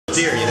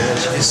Deer, you know, and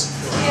she just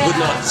would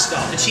not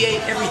stop. And she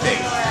ate everything,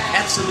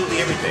 absolutely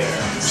everything.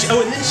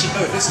 Then she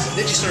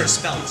started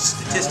spouting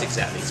statistics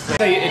at me.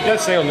 It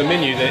does say on the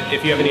menu that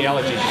if you have any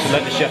allergies, you should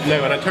let the chef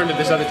know. And I turned to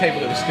this other table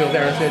that was still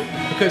there and said,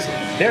 because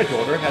their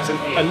daughter has a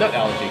nut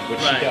allergy,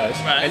 which she does.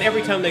 Right. And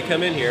every time they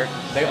come in here,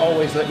 they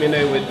always let me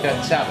know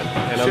that's salad.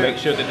 And I'll make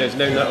sure that there's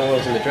no nut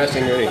oils in the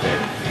dressing or anything.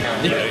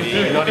 You know,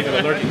 you're not even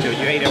allergic to it.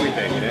 You ate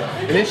everything, you know.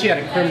 And then she had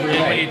a creme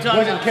brulee.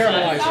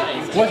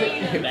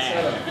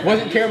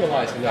 Wasn't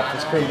caramelized enough,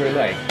 this creme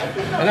brulee.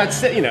 And I'd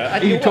say, you know, I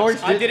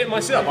did it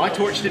myself. I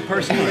torched it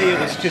personally. It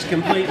was just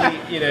completely,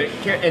 you know,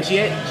 and she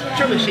ate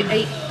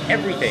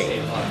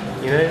everything,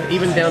 you know,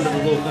 even down to the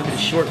little fucking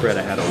shortbread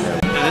I had on there.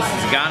 This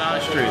is God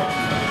honest truth.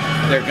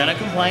 They're gonna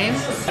complain. The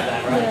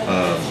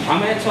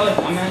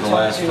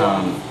last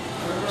time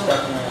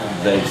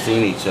they've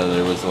seen each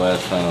other was the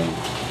last time,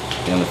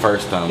 and the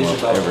first time I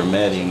ever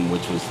met him,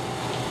 which was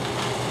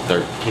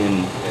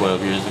 13,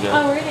 12 years ago.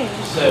 Oh, really?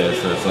 So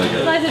it's like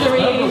I did a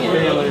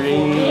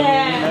reunion.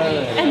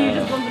 Yeah. And you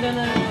just bumped in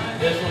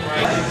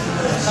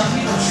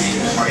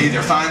Or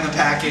either find the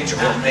package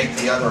or make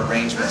the other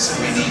arrangements that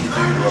we need to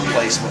do to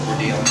replace what we're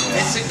dealing with.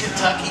 It's in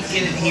Kentucky.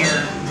 Get it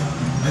here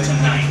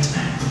tonight.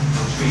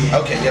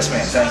 Okay, yes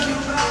ma'am, thank you. Do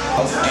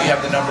you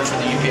have the number for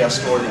the UPS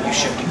store that you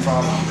shipped it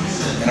from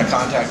and a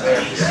contact there?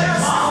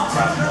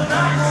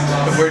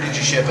 But where did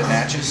you ship it,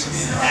 Natchez?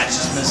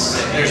 Natchez,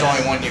 Mississippi. There's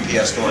only one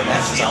UPS store in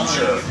Natchez, I'm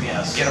sure.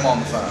 Get them on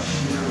the phone.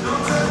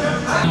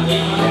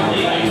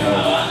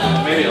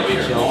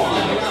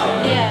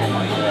 Yeah.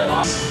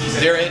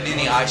 There isn't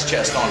any ice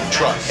chest on the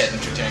truck heading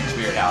to Timmy's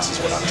Beer House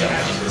is what I'm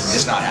telling you.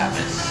 It's not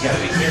happening. You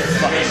gotta be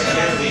careful.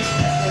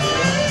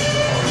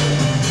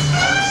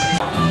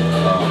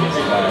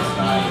 last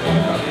night,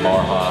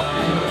 bar hop.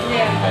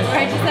 Yeah,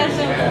 right, just had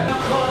some.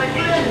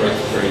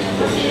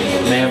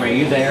 Ma'am, are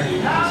you there?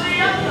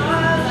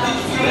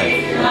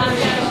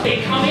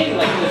 They come in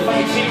like the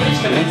fucking secrets.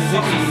 It's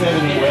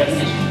 6070 West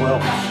 12th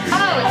Street.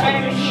 Oh, it's right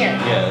over here.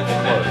 Yeah, it's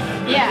close.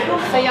 Yeah,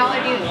 so y'all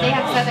are doing, they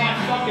have Southern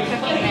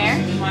cooking there?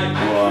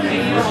 Well, I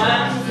mean,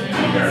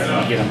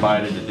 you get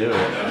invited to do it.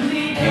 And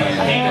see,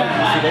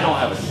 they don't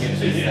have a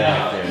kitchen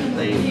staff there.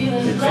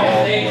 It's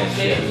all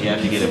bullshit. You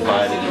have to get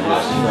invited to do it. So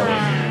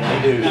they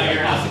do a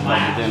couple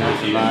of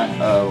dinners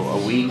a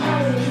week.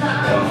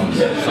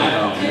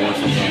 Sometimes more,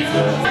 sometimes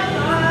less.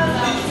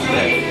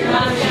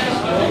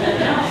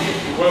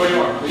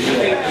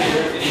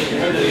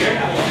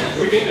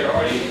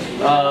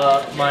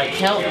 My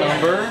account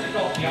number,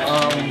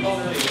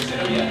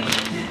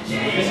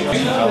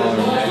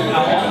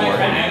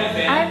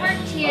 I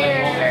worked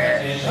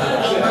here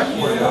 8 months.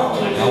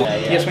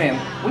 Yes, ma'am.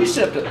 We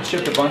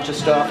shipped a bunch of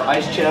stuff,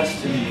 ice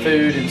chests and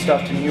food and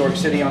stuff to New York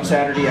City on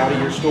Saturday out of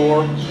your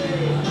store.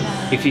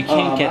 If you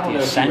can't get the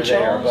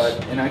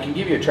essentials, and I can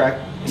give you a track.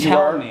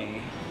 Tell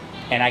me,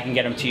 and I can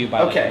get them to you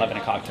by like 11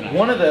 o'clock tonight.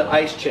 One of the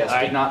ice chests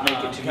did not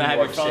make it to New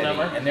York City,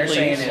 and they're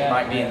saying it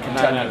might be in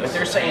Kentucky, but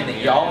they're saying that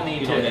y'all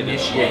need to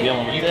initiate.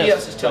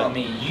 UPS is telling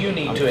me you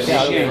need to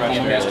initiate the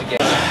investigation.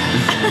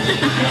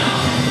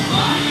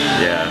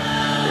 Yeah.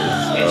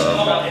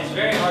 it's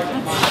very hard to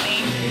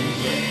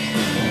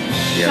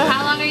So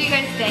how long are you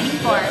guys staying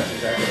for? I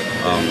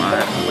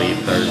have to leave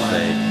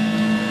Thursday.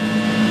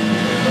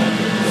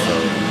 So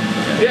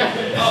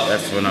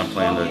that's when I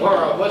plan to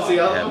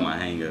have my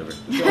hangover.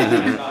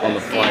 On the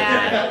flight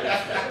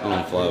back. I'm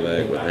gonna fly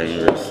back with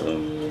hangovers, so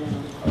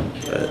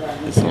but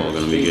it's all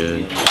gonna be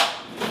good.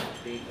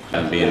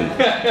 I'm being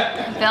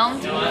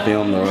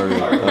filmed or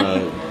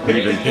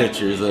even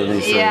pictures of me,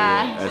 so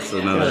that's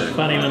another.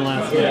 Funny when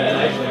last night. Oh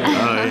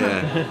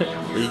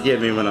yeah, you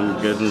get me when I'm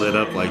good and lit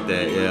up like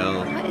that. Yeah,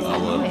 I'll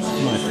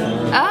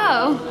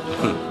Oh.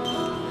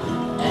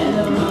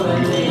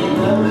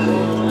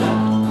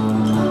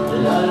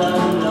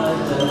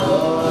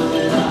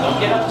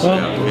 Well,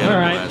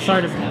 alright,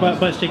 sorry to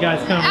bust you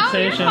guys'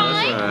 conversation. Oh,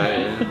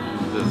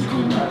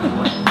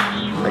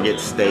 I get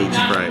stage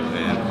fright,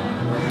 man.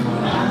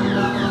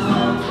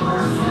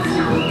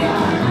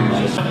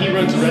 He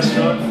runs a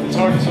restaurant. It's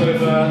hard to sort of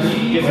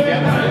get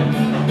together.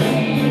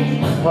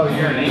 Well,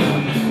 you're an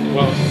England.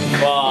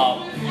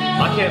 Well, I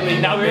can't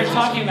leave. Now we were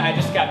talking, I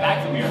just got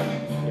back from Europe.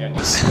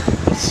 Yeah.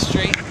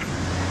 Street.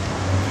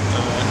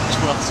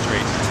 12th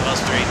Street.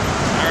 12th Street.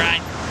 All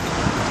right.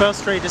 12th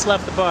Street, just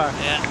left the bar.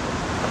 Yeah.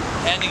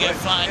 And you go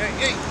fine.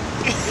 Hey.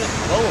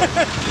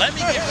 Let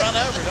me get run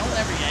over. Don't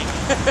ever yank me.